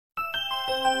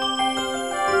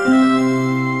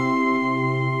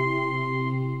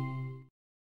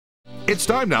It's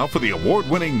time now for the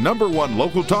award-winning #1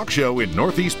 local talk show in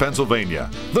Northeast Pennsylvania,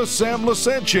 The Sam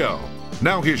Lesante Show.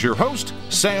 Now here's your host,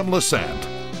 Sam Lesante.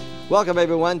 Welcome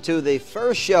everyone to the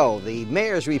first show, the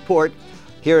Mayor's Report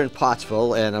here in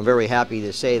Pottsville, and I'm very happy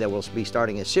to say that we'll be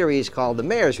starting a series called the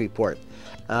Mayor's Report.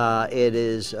 It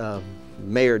is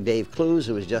Mayor Dave Clews,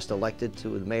 who was just elected to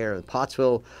the mayor of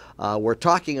Pottsville. We're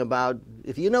talking about,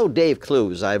 if you know Dave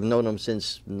Clews, I've known him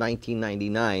since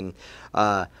 1999.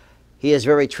 He is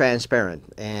very transparent,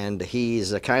 and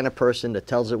he's the kind of person that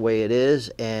tells it the way it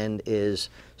is and is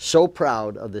so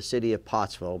proud of the city of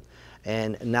Pottsville,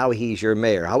 and now he's your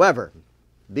mayor. However,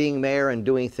 being mayor and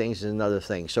doing things is another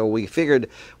thing. So we figured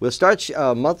we'll start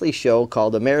a monthly show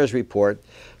called the Mayor's Report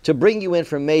to bring you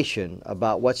information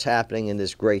about what's happening in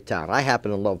this great town. I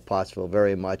happen to love Pottsville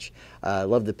very much. I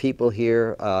love the people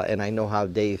here, and I know how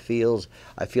Dave feels.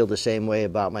 I feel the same way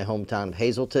about my hometown of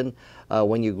Hazleton.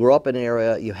 When you grow up in an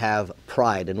area, you have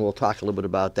pride, and we'll talk a little bit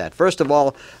about that. First of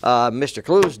all, Mr.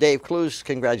 Clews, Dave Clews,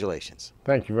 congratulations.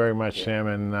 Thank you very much, Sam,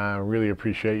 and really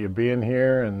appreciate you being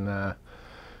here and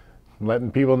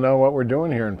letting people know what we're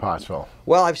doing here in Pottsville.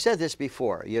 Well, I've said this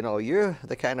before. You know, you're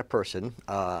the kind of person,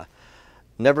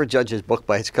 never judge a book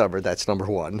by its cover, that's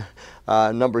 #1.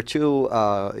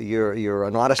 #2, you're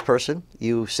an honest person.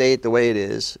 You say it the way it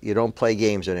is. You don't play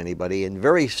games on anybody, and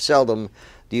very seldom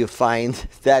do you find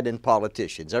that in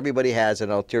politicians. Everybody has an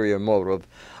ulterior motive,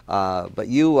 but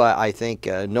you, I think,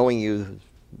 knowing you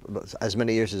as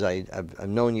many years as I've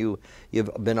known you, you've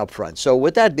been upfront. So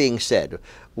with that being said,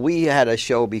 we had a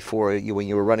show before you when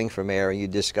you were running for mayor, and you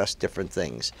discussed different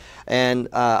things. And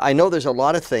I know there's a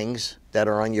lot of things that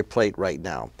are on your plate right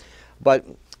now. But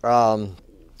when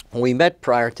we met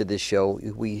prior to this show,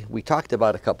 we talked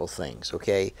about a couple things,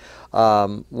 okay?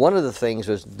 One of the things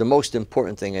was, the most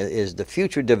important thing is the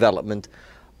future development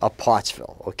of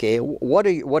Pottsville, okay? What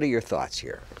are your thoughts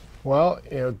here? Well,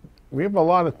 you know, we have a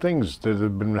lot of things that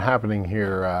have been happening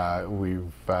here.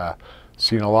 We've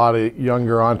seen a lot of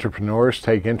younger entrepreneurs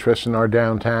take interest in our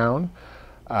downtown.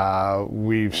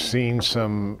 We've seen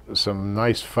some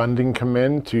nice funding come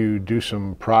in to do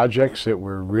some projects that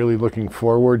we're really looking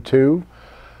forward to.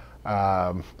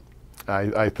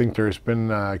 I think there's been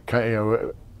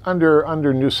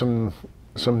under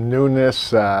some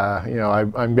newness. You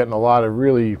know, I'm getting a lot of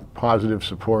really positive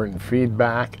support and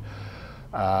feedback.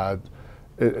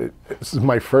 This is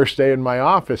my first day in my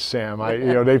office, Sam.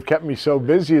 You know, they've kept me so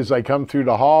busy as I come through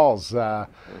the halls.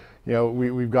 You know,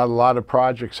 we've got a lot of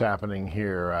projects happening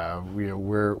here.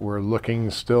 We're looking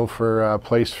still for a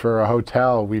place for a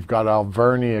hotel. We've got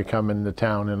Alvernia coming to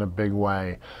town in a big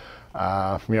way. You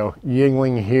know,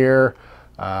 Yuengling here,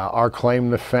 our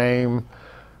claim to fame.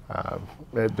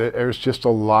 There's just a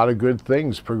lot of good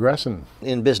things progressing.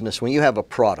 In business, when you have a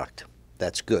product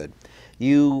that's good,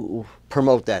 you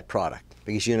promote that product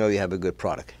because you know you have a good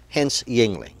product. Hence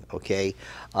Yuengling, okay?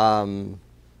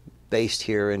 Based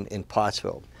here in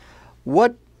Pottsville.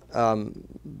 What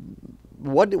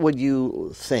would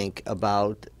you think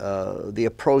about the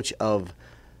approach of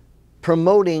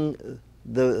promoting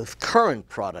the current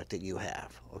product that you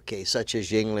have, okay, such as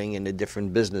Yuengling and the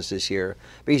different businesses here,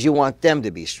 because you want them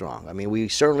to be strong? I mean, we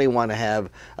certainly want to have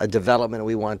a development,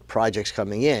 we want projects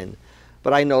coming in,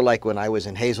 but I know, like when I was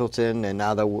in Hazleton, and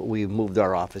now that we've moved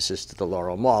our offices to the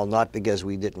Laurel Mall, not because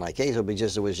we didn't like Hazleton, but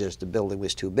just it was just the building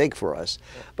was too big for us.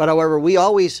 But however, I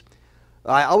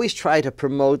always try to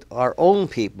promote our own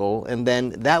people, and then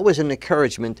that was an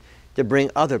encouragement to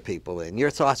bring other people in.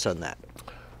 Your thoughts on that?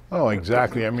 Oh,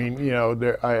 exactly. I mean, you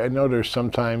know, I know there's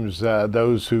sometimes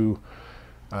those who,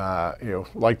 you know,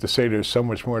 like to say there's so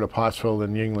much more to Pottsville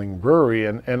than Yuengling Brewery,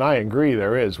 and I agree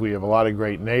there is. We have a lot of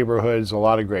great neighborhoods, a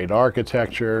lot of great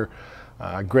architecture,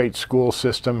 great school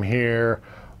system here.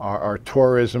 Our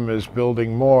tourism is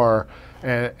building more,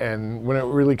 and when it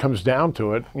really comes down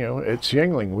to it, you know, it's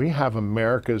Yuengling. We have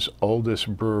America's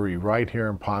oldest brewery right here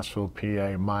in Pottsville,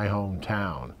 PA, my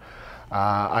hometown.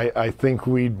 I think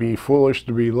we'd be foolish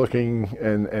to be looking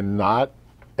and not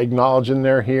acknowledging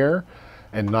they're here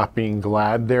and not being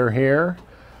glad they're here.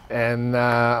 And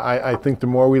I think the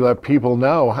more we let people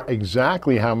know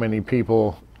exactly how many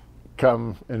people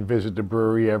come and visit the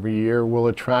brewery every year will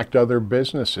attract other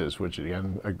businesses, which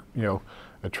again, you know,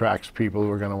 attracts people who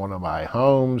are going to want to buy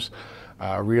homes,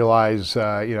 realize,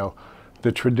 you know,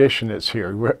 the tradition is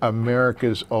here. We're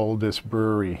America's oldest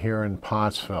brewery here in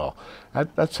Pottsville.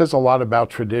 That says a lot about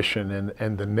tradition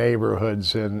and the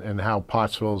neighborhoods and how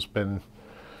Pottsville's been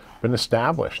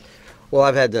established. Well,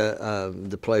 I've had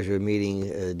the pleasure of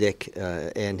meeting Dick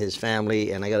and his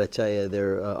family, and I got to tell you,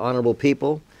 they're honorable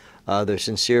people. They're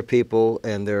sincere people,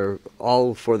 and they're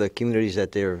all for the communities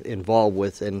that they're involved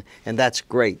with, and that's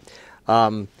great.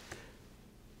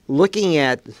 Looking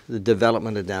at the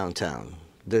development of downtown,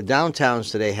 the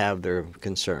downtowns today have their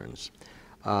concerns.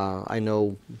 I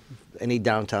know any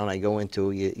downtown I go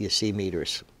into, you see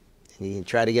meters. You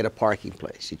try to get a parking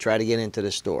place. You try to get into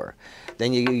the store.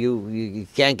 Then you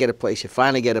can't get a place. You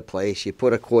finally get a place. You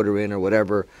put a quarter in or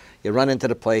whatever. You run into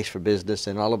the place for business,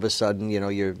 and all of a sudden, you know,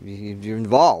 you're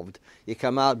involved. You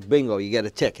come out, bingo, you get a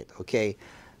ticket. Okay,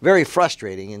 very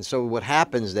frustrating. And so what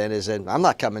happens then is that I'm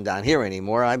not coming down here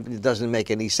anymore. It doesn't make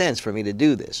any sense for me to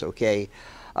do this. Okay,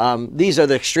 these are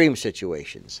the extreme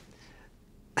situations.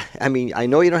 I mean, I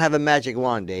know you don't have a magic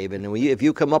wand, Dave, and if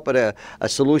you come up with a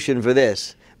solution for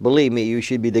this, believe me, you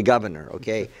should be the governor,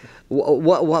 okay?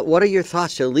 What are your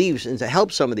thoughts to leave and to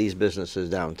help some of these businesses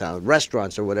downtown,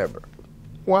 restaurants or whatever?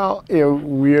 Well, you know,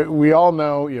 we all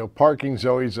know, you know, parking's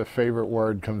always a favorite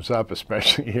word, comes up,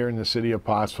 especially here in the city of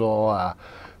Pottsville,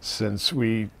 since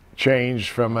we changed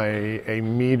from a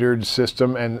metered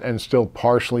system and still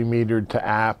partially metered to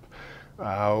app.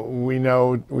 We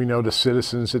know the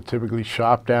citizens that typically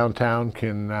shop downtown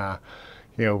can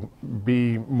you know,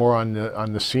 be more on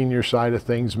the senior side of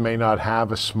things, may not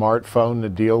have a smartphone to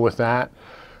deal with that.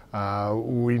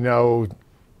 We know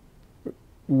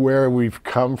where we've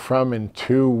come from, and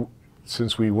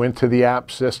since we went to the app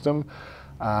system,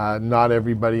 not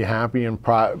everybody happy, and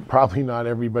probably not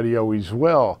everybody always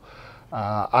will.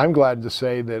 I'm glad to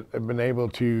say that I've been able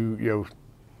to, you know,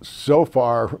 so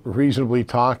far reasonably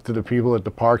talk to the people at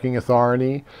the parking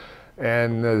authority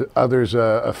and the others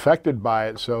affected by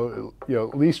it. So, you know,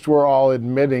 at least we're all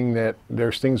admitting that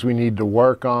there's things we need to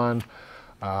work on.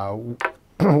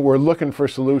 We're looking for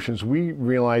solutions. We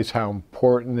realize how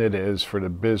important it is for the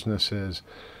businesses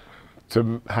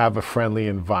to have a friendly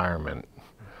environment.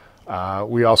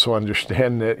 We also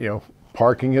understand that, you know,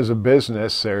 parking is a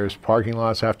business. There's parking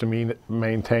lots have to be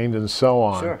maintained and so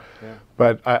on. Sure, yeah.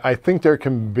 But I think there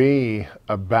can be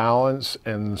a balance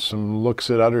and some looks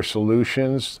at other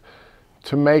solutions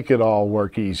to make it all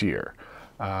work easier.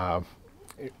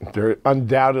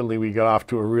 Undoubtedly, we got off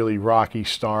to a really rocky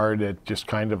start. It just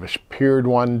kind of appeared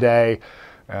one day,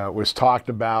 was talked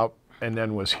about, and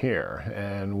then was here,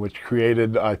 and which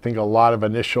created, I think, a lot of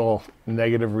initial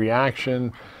negative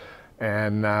reaction.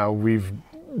 And we've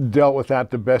dealt with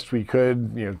that the best we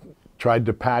could, you know, tried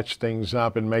to patch things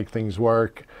up and make things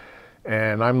work.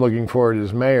 And I'm looking forward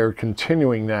as mayor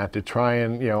continuing that to try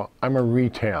and, you know, I'm a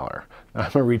retailer.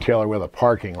 I'm a retailer with a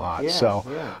parking lot, Yes, so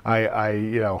yeah.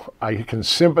 you know, I can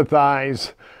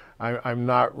sympathize. I'm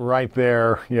not right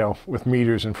there, you know, with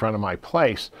meters in front of my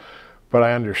place, but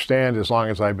I understand, as long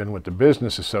as I've been with the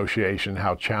business association,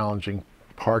 how challenging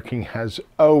parking has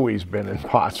always been in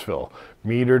Pottsville.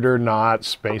 Metered or not,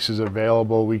 spaces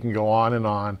available, we can go on.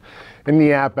 And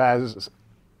the app has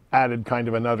added kind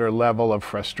of another level of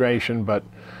frustration, but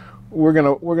we're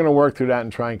gonna work through that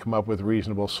and try and come up with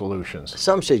reasonable solutions.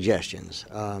 Some suggestions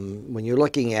when you're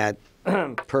looking at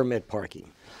permit parking,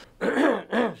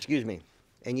 excuse me,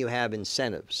 and you have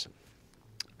incentives.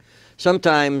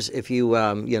 Sometimes, if you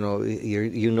you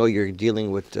know you're dealing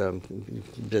with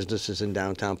businesses in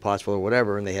downtown Pottsville or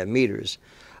whatever, and they have meters,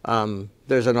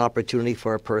 there's an opportunity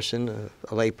for a person,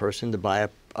 a lay person, to buy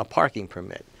a parking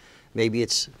permit. Maybe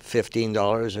it's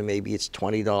 $15 or maybe it's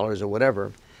 $20 or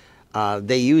whatever.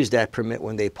 They use that permit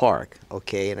when they park,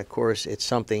 okay? And of course, it's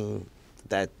something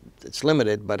that it's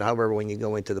limited, but however, when you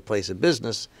go into the place of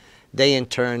business, they in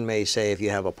turn may say, if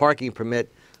you have a parking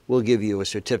permit, we'll give you a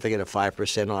certificate of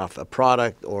 5% off a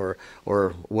product or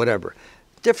whatever.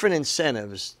 Different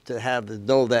incentives to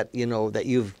know that, you know, that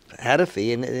you've had a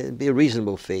fee, and it'd be a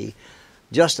reasonable fee.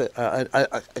 Just,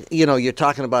 you know, you're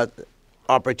talking about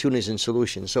opportunities and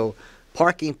solutions. So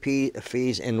parking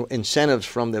fees and incentives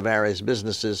from the various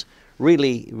businesses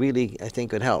really, I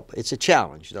think could help. It's a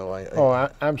challenge, though.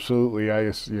 Absolutely.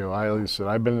 I said,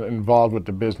 I've been involved with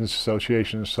the business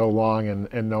association so long,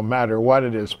 and no matter what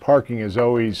it is, parking is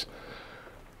always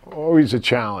a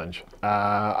challenge.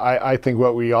 I think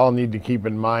what we all need to keep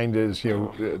in mind is,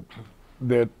 you know,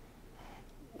 that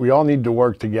we all need to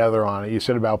work together on it. You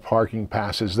said about parking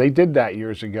passes. They did that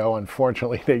years ago.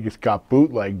 Unfortunately, they just got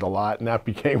bootlegged a lot, and that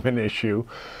became an issue.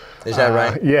 Is that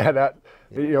right? Yeah,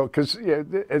 you know, because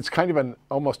it's kind of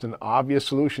almost an obvious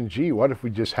solution. Gee, what if we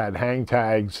just had hang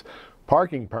tags,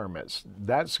 parking permits?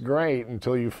 That's great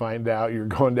until you find out you're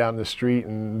going down the street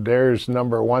and there's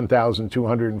number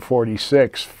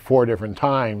 1,246 4 different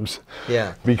times.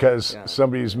 Yeah. Because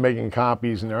somebody's making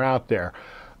copies and they're out there.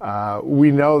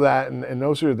 We know that, and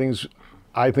those are the things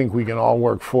I think we can all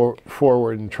work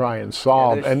forward and try and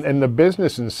solve. And the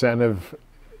business incentive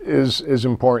is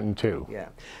important too. Yeah,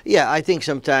 yeah. I think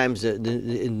sometimes the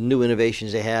new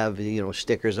innovations they have,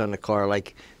 stickers on the car,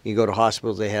 like you go to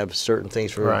hospitals, they have certain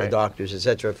things for the doctors,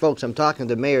 etc. Folks, I'm talking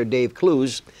to Mayor Dave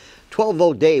Clews,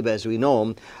 12-vote Dave as we know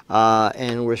him,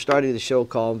 and we're starting the show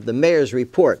called The Mayor's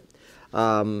Report.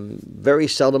 Very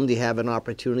seldom do you have an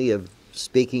opportunity of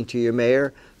speaking to your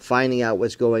mayor, finding out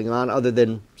what's going on, other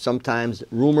than sometimes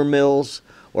rumor mills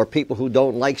or people who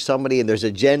don't like somebody and there's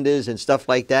agendas and stuff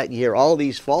like that. You hear all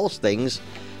these false things.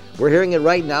 We're hearing it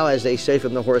right now, as they say,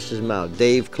 from the horse's mouth.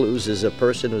 Dave Clews is a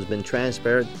person who's been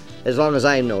transparent as long as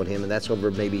I've known him, and that's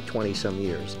over maybe 20-some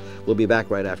years. We'll be back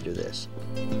right after this.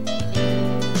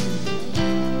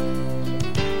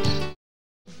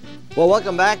 Well,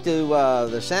 welcome back to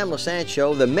the Sam Lesante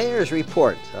Show, the Mayor's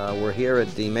Report. We're here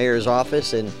at the Mayor's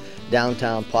office in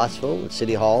downtown Pottsville at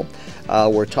City Hall.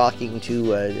 We're talking to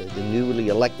the newly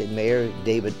elected Mayor,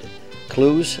 David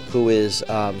Clews, who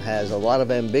has a lot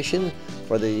of ambition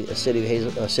for the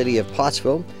city of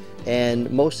Pottsville,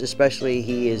 and most especially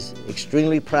he is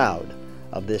extremely proud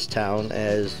of this town,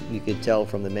 as you can tell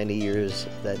from the many years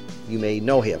that you may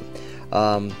know him.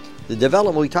 The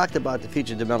development, we talked about the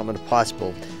future development of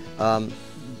Pottsville.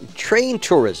 Train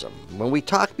tourism. When we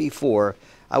talked before,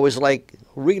 I was like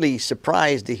really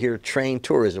surprised to hear train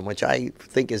tourism, which I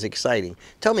think is exciting.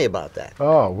 Tell me about that.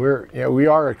 Oh, we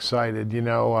are excited. We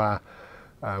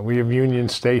have Union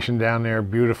Station down there,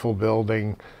 beautiful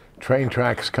building, train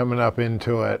tracks coming up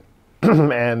into it,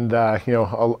 and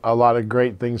a lot of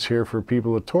great things here for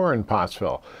people to tour in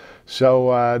Pottsville.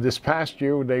 So this past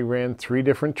year they ran 3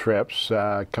 different trips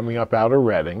coming up out of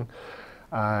Reading.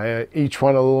 Each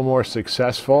one a little more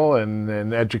successful,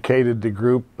 and educated the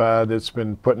group that's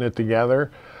been putting it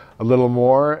together a little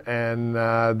more. And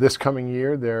this coming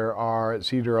year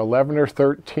it's either 11 or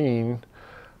 13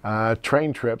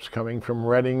 train trips coming from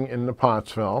Reading into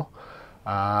Pottsville.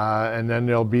 And then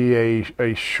there'll be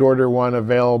a shorter one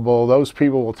available. Those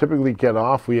people will typically get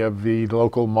off. We have the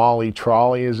local Molly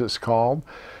trolley, as it's called,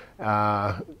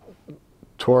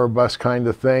 tour bus kind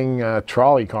of thing,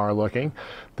 trolley car looking,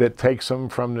 that takes them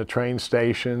from the train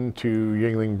station to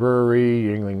Yuengling Brewery,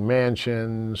 Yuengling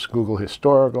Mansion, Schuylkill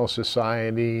Historical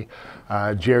Society,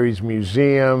 Jerry's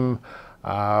Museum,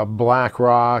 Black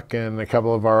Rock, and a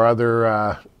couple of our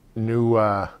other new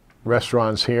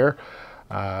restaurants here.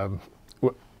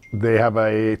 They have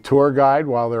a tour guide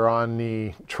while they're on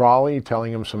the trolley,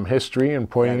 telling them some history and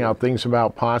pointing out things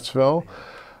about Pottsville.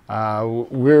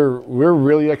 We're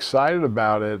really excited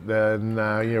about it, and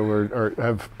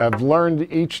have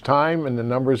learned each time, and the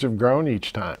numbers have grown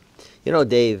each time.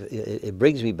 Dave, it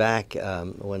brings me back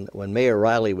when Mayor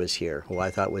Riley was here, who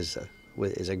I thought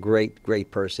is a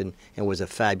great person and was a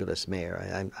fabulous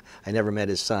mayor. I never met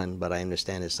his son, but I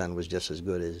understand his son was just as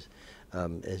good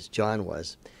as John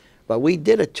was. But we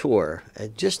did a tour,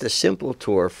 just a simple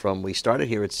tour we started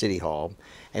here at City Hall,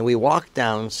 and we walked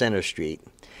down Center Street.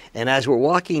 And as we're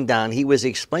walking down, he was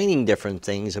explaining different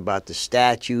things about the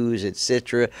statues,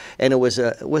 etc. And it was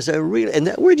a real,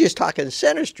 and we're just talking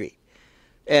Center Street.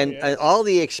 And all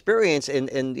the experience and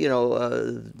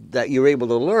that you're able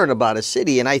to learn about a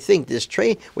city. And I think this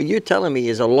train, what you're telling me,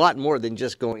 is a lot more than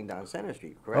just going down Center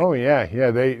Street, correct? Oh yeah.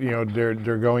 They're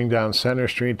going down Center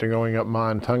Street. They're going up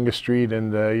Montunga Street,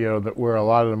 and where a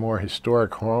lot of the more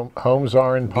historic homes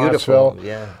are in Pottsville.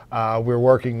 Beautiful, yeah. We're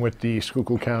working with the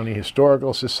Schuylkill County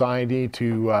Historical Society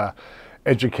to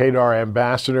educate our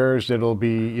ambassadors that'll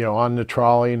be on the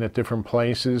trolley and at different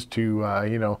places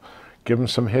to give them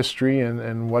some history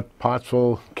and what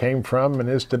Pottsville came from and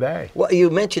is today. Well,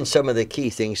 you mentioned some of the key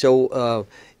things. So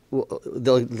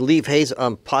they'll leave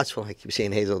Pottsville, I keep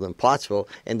saying Hazelden, Pottsville,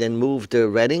 and then move to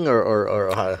Reading,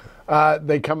 or how?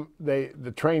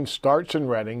 The train starts in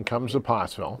Reading, comes to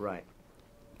Pottsville. Right.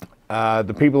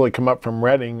 The people that come up from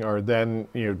Reading are then,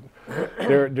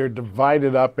 they're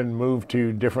divided up and moved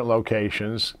to different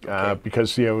locations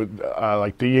because,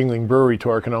 like the Yuengling Brewery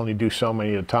tour can only do so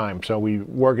many at a time. So we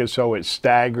work it so it's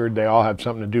staggered. They all have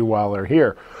something to do while they're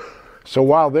here. So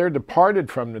while they're departed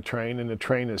from the train and the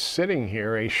train is sitting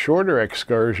here, a shorter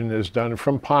excursion is done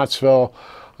from Pottsville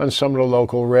on some of the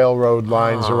local railroad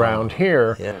lines around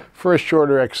here. Yeah. For a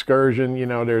shorter excursion,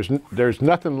 there's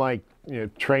nothing like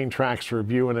train tracks for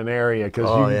viewing an area,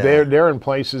 because they're in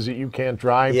places that you can't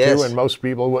drive to and most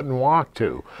people wouldn't walk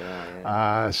to.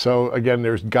 So again,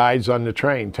 there's guides on the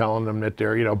train telling them that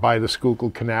they're by the Schuylkill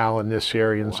Canal in this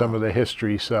area and some of the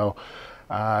history. So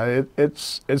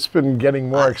It's been getting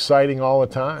more exciting all the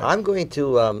time. I'm going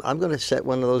to set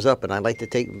one of those up, and I'd like to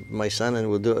take my son, and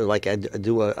we'll do like an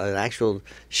actual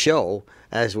show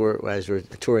as we're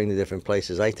touring the different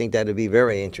places. I think that'd be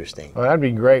very interesting. Well, that'd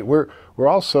be great. We're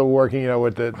also working,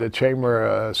 with the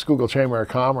chamber, Schuylkill Chamber of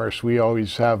Commerce. We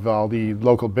always have all the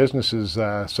local businesses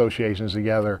associations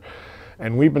together,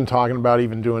 and we've been talking about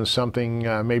even doing something,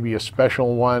 maybe a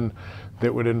special one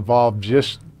that would involve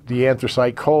just the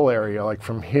anthracite coal area, like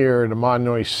from here to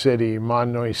Monomoy City,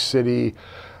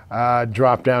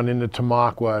 drop down into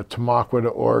Tamaqua to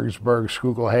Orgsburg,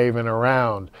 Schuylkill Haven,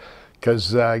 around.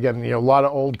 Because again, a lot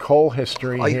of old coal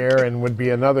history here, and would be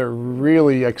another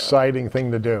really exciting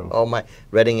thing to do. Oh my,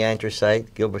 Reading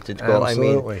anthracite, Gilberton coal.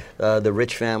 Absolutely. I mean, the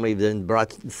Rich family then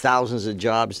brought thousands of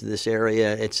jobs to this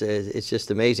area. It's just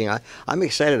amazing. I'm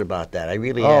excited about that. I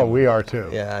really am. Oh, we are too.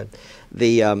 Yeah.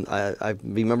 I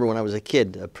remember when I was a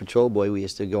kid, a patrol boy, we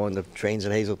used to go on the trains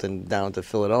in Hazleton down to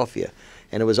Philadelphia.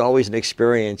 And it was always an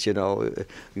experience,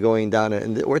 going down,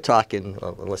 and we're talking,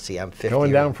 well, let's see, I'm 50.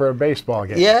 Going down for a baseball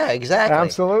game. Yeah, exactly.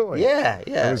 Absolutely. Yeah,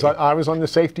 yeah. I was on the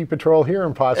safety patrol here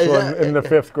in Pottsville in the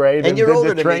 5th grade. And you're did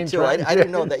older the than me, too. I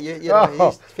didn't know that.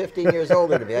 He's 15 years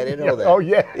older than me. I didn't know that. Oh,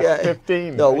 yeah,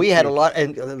 15. No, we had a lot,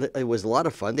 and it was a lot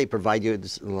of fun. They provide you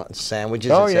sandwiches,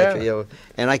 etc. Yeah.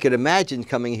 And I could imagine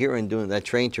coming here and doing that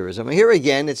train tourism. And here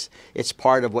again, it's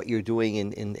part of what you're doing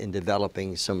in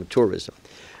developing some tourism.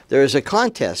 There is a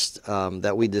contest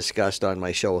that we discussed on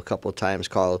my show a couple of times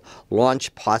called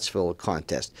Launch Pottsville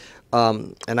Contest.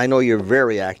 And I know you're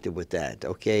very active with that,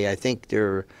 okay? I think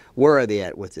where are they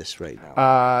at with this right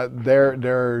now?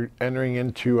 They're entering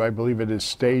into, I believe it is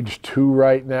stage 2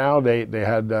 right now. They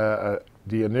had the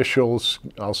initial,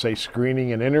 I'll say,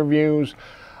 screening and interviews.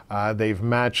 They've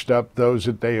matched up those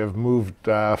that they have moved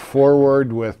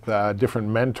forward with different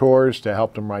mentors to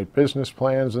help them write business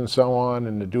plans and so on,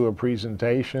 and to do a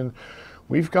presentation.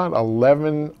 We've got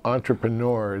 11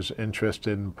 entrepreneurs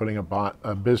interested in putting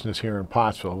a business here in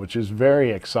Pottsville, which is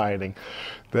very exciting.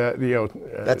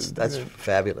 That's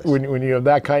fabulous. When you have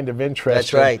that kind of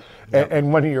interest. That's right.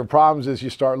 And one of your problems is you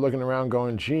start looking around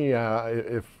going, gee,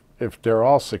 if they're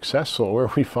all successful, where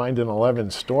are we finding 11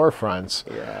 storefronts?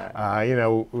 Yeah.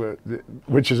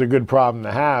 Which is a good problem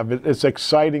to have. It's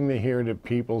exciting to hear that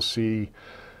people see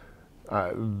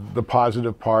the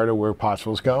positive part of where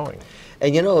Pottsville's going.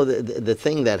 And the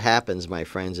thing that happens, my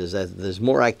friends, is that there's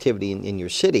more activity in your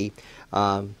city.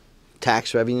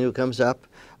 Tax revenue comes up.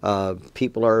 More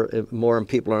people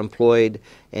are employed,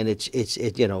 and it's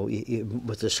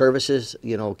with the services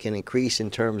can increase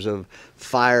in terms of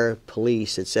fire,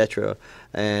 police, etc.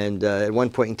 And at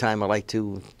one point in time, I like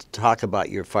to talk about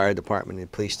your fire department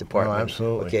and police department. Oh,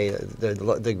 absolutely. Okay,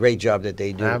 the great job that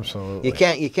they do. Absolutely.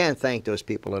 You can't thank those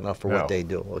people enough for what they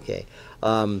do. Okay.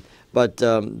 But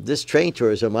this train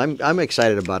tourism, I'm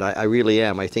excited about it. I really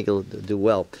am. I think it'll do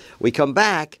well. We come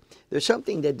back. There's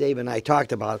something that Dave and I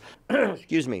talked about,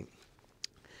 excuse me,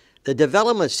 the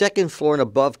development of second floor and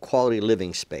above quality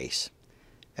living space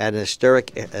at an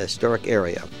historic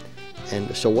area.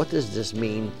 And so what does this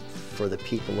mean for the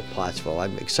people of Pottsville?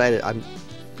 I'm excited.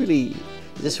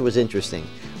 This was interesting.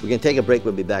 We're going to take a break.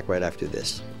 We'll be back right after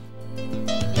this.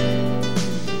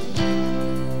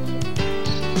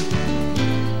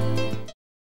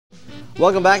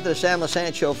 Welcome back to the Sam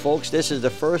Lesante Show, folks. This is the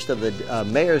first of the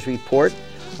Mayor's Report.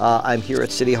 I'm here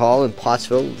at City Hall in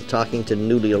Pottsville talking to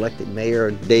newly elected Mayor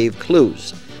Dave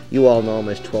Clews. You all know him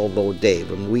as 12-Vote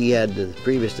Dave. And we had the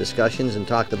previous discussions and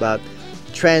talked about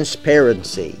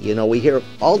transparency. We hear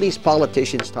all these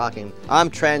politicians talking, I'm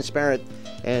transparent,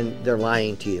 and they're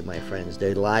lying to you, my friends.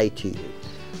 They lie to you.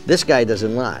 This guy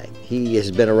doesn't lie. He has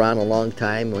been around a long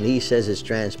time. When he says it's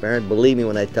transparent, believe me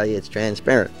when I tell you it's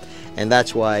transparent. And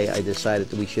that's why I decided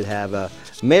that we should have a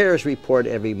Mayor's Report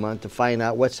every month to find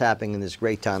out what's happening in this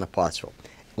great town of Pottsville.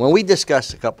 When we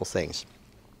discussed a couple things,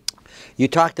 you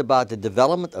talked about the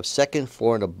development of second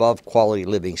floor and above quality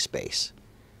living space.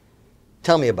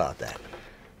 Tell me about that.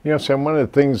 Sam, one of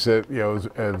the things that,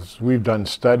 as we've done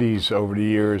studies over the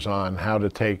years on how to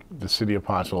take the city of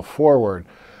Pottsville forward,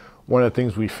 one of the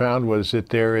things we found was that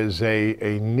there is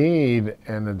a need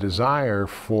and a desire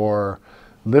for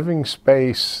living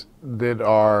space that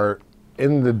are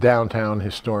in the downtown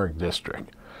historic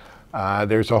district.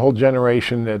 There's a whole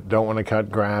generation that don't want to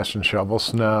cut grass and shovel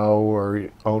snow or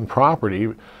own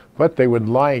property, but they would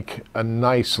like a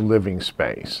nice living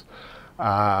space.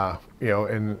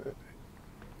 And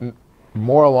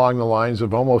more along the lines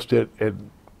of almost at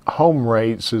home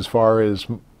rates as far as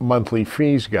monthly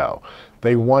fees go.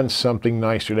 They want something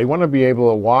nicer. They want to be able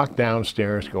to walk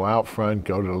downstairs, go out front,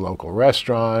 go to the local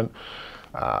restaurant,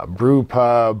 brew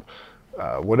pub,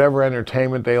 whatever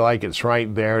entertainment they like, it's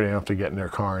right there. They don't have to get in their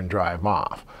car and drive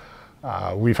off.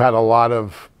 We've had a lot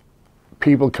of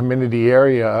people come into the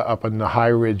area up in the High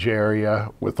Ridge area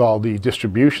with all the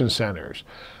distribution centers,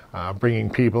 bringing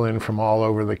people in from all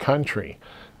over the country.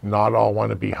 Not all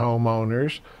want to be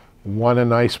homeowners, want a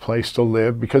nice place to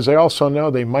live, because they also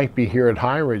know they might be here at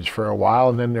High Ridge for a while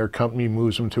and then their company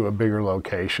moves them to a bigger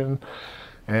location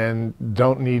and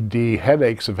don't need the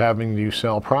headaches of having to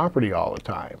sell property all the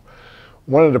time.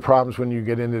 One of the problems when you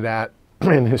get into that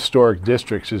in historic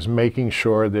districts is making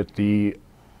sure that the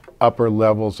upper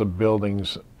levels of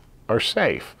buildings are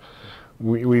safe.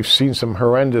 We've seen some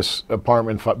horrendous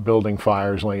apartment building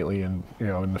fires lately in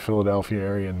the Philadelphia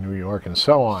area and New York and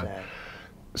so on. Sad.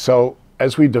 So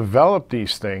as we develop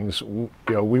these things,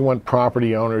 we want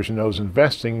property owners and those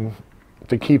investing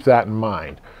to keep that in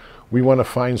mind. We want to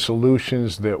find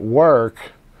solutions that work,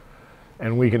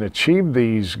 and we can achieve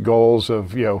these goals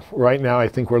of, right now I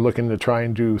think we're looking to try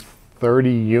and do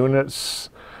 30 units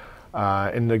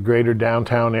in the greater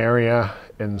downtown area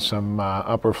and some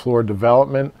upper floor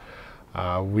development.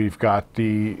 We've got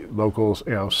the local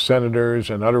senators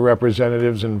and other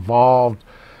representatives involved.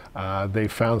 They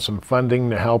found some funding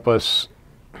to help us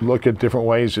look at different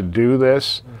ways to do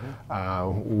this.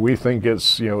 We think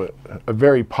it's a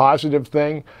very positive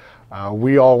thing.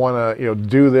 We all want to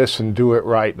do this and do it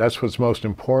right. That's what's most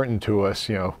important to us.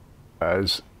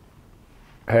 As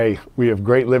hey, we have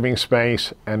great living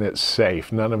space and it's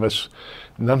safe. None of us,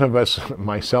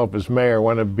 myself as mayor,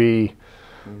 want to be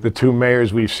the two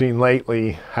mayors we've seen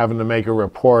lately having to make a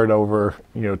report over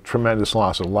tremendous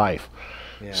loss of life.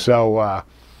 Yeah. So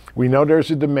we know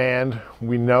there's a demand.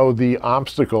 We know the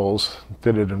obstacles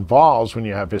that it involves when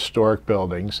you have historic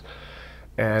buildings,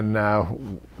 and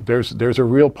there's a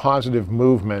real positive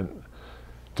movement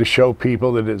to show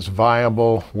people that it's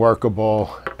viable,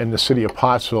 workable, and the city of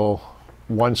Pottsville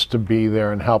wants to be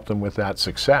there and help them with that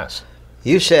success.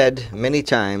 You said many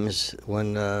times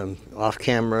when off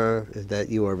camera that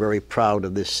you are very proud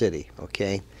of this city,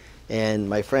 okay? And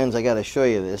my friends, I got to show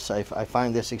you this. I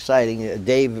find this exciting.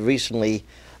 Dave recently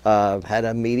had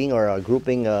a meeting or a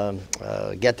grouping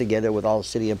get together with all the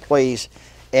city employees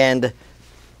and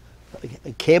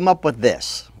came up with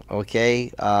this,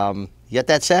 okay? You get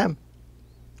that, Sam?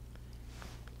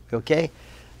 Okay?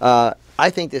 I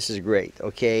think this is great,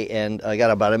 okay? And I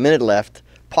got about a minute left.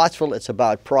 Pottsville, it's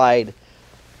about pride.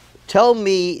 Tell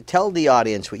the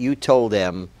audience what you told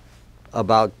them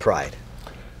about pride.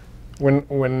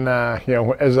 When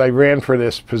as I ran for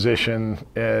this position,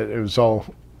 it was all,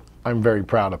 I'm very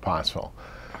proud of Pottsville.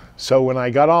 So when I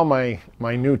got all my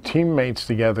new teammates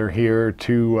together here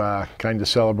to kind of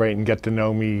celebrate and get to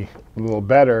know me a little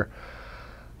better,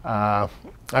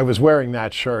 I was wearing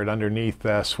that shirt underneath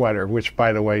the sweater, which,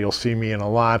 by the way, you'll see me in a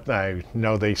lot. I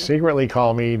know they secretly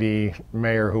call me the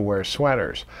mayor who wears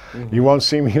sweaters. Mm-hmm. You won't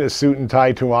see me in a suit and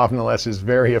tie too often unless it's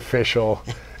very official.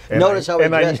 Notice how we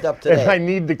dressed up today. And I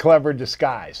need the clever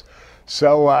disguise.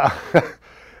 So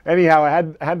anyhow, I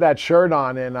had that shirt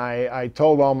on, and I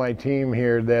told all my team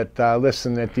here that,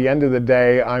 listen, at the end of the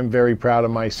day, I'm very proud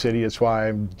of my city. It's why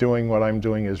I'm doing what I'm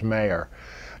doing as mayor.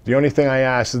 The only thing I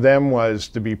asked them was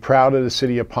to be proud of the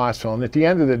city of Pottsville. And at the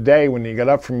end of the day, when you get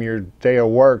up from your day of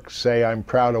work, say, I'm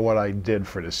proud of what I did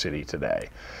for the city today.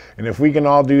 And if we can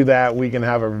all do that, we can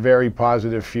have a very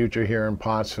positive future here in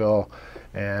Pottsville.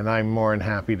 And I'm more than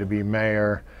happy to be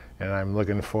mayor. And I'm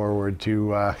looking forward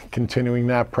to continuing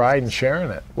that pride and sharing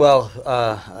it. Well,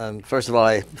 first of all,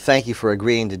 I thank you for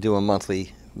agreeing to do a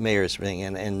monthly mayor's thing,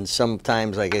 and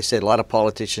sometimes, like I said, a lot of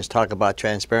politicians talk about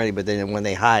transparency, but then when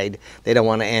they hide, they don't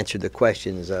want to answer the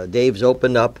questions. Dave's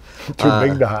opened up. Too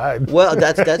big to hide. Well,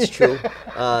 that's true.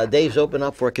 Dave's opened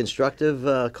up for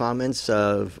constructive comments,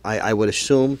 I would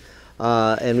assume.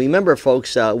 And remember,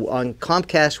 folks, on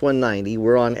Comcast 190,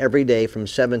 we're on every day from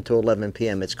 7 to 11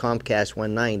 p.m. It's Comcast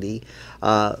 190.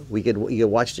 You could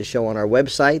watch the show on our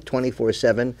website,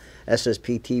 24/7,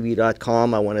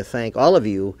 ssptv.com. I want to thank all of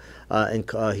you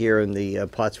here in the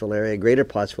Pottsville area, greater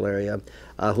Pottsville area,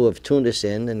 who have tuned us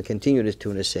in and continue to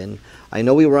tune us in. I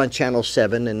know we were on Channel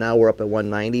 7, and now we're up at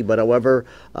 190, but however,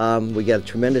 we got a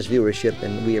tremendous viewership,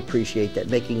 and we appreciate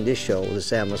that, making this show, the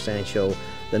Sam Lesante Show,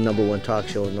 the #1 talk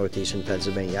show in northeastern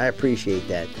Pennsylvania. I appreciate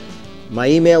that. My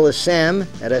email is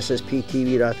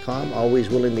sam@ssptv.com. Always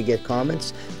willing to get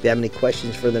comments. If you have any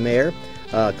questions for the mayor,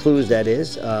 Clews that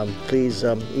is, please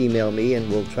email me and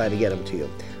we'll try to get them to you.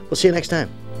 We'll see you next time.